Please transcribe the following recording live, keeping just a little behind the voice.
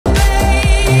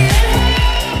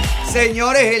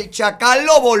Señores, el Chacal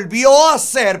lo volvió a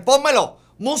hacer. Pónmelo.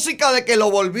 Música de que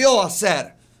lo volvió a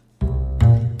hacer.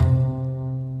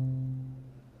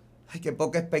 Ay, qué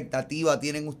poca expectativa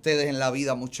tienen ustedes en la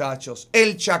vida, muchachos.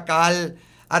 El Chacal,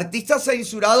 artista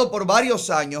censurado por varios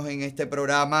años en este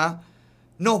programa,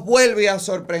 nos vuelve a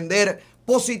sorprender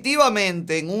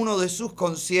positivamente en uno de sus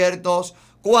conciertos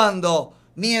cuando,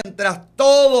 mientras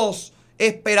todos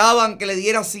esperaban que le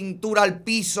diera cintura al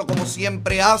piso como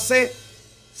siempre hace,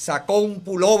 sacó un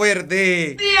pullover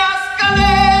de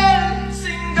diaz-canel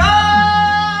sin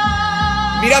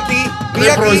gas. Mira aquí,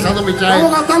 mira aquí.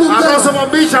 Vamos a cantar un tema. ¡Abrazo,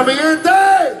 bombicha, mi gente!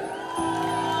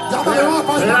 Ya te vas,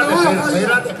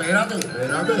 espérate.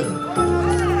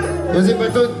 Yo siempre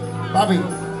estoy, papi,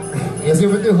 yo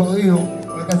siempre estoy jodido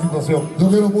con esta situación. Yo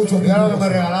quiero mucho. Mira lo que me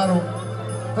regalaron.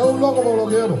 Es un loco, pero lo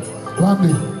quiero.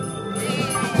 Randy,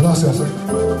 gracias.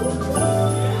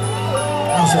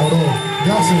 Gracias, bro.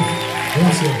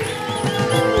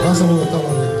 Gracias por estar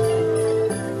aquí.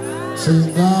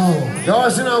 Cingao. Yo voy a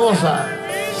decir una cosa.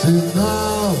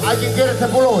 Cingao. ¿Hay quien quiere este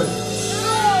pullover?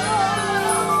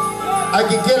 ¿Hay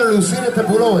quien quiere lucir este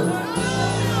pullover?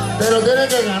 Pero tiene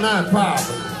que ganar, papi.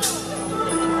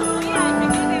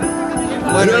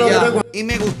 Bueno, ya. Y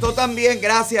me gustó también,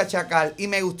 gracias, Chacal. Y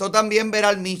me gustó también ver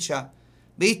al Micha.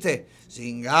 ¿Viste?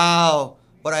 Cingao.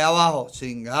 Por allá abajo.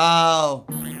 Cingao.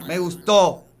 Me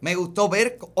gustó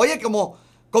ver. Oye,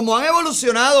 como han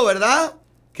evolucionado, ¿verdad?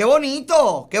 Qué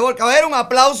bonito. A ver, un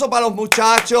aplauso para los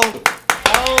muchachos.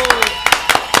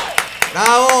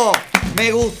 Bravo.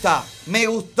 Me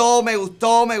gustó,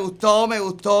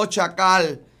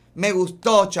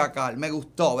 Chacal. Me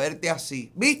gustó verte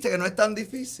así. ¿Viste que no es tan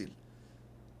difícil?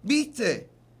 ¿Viste?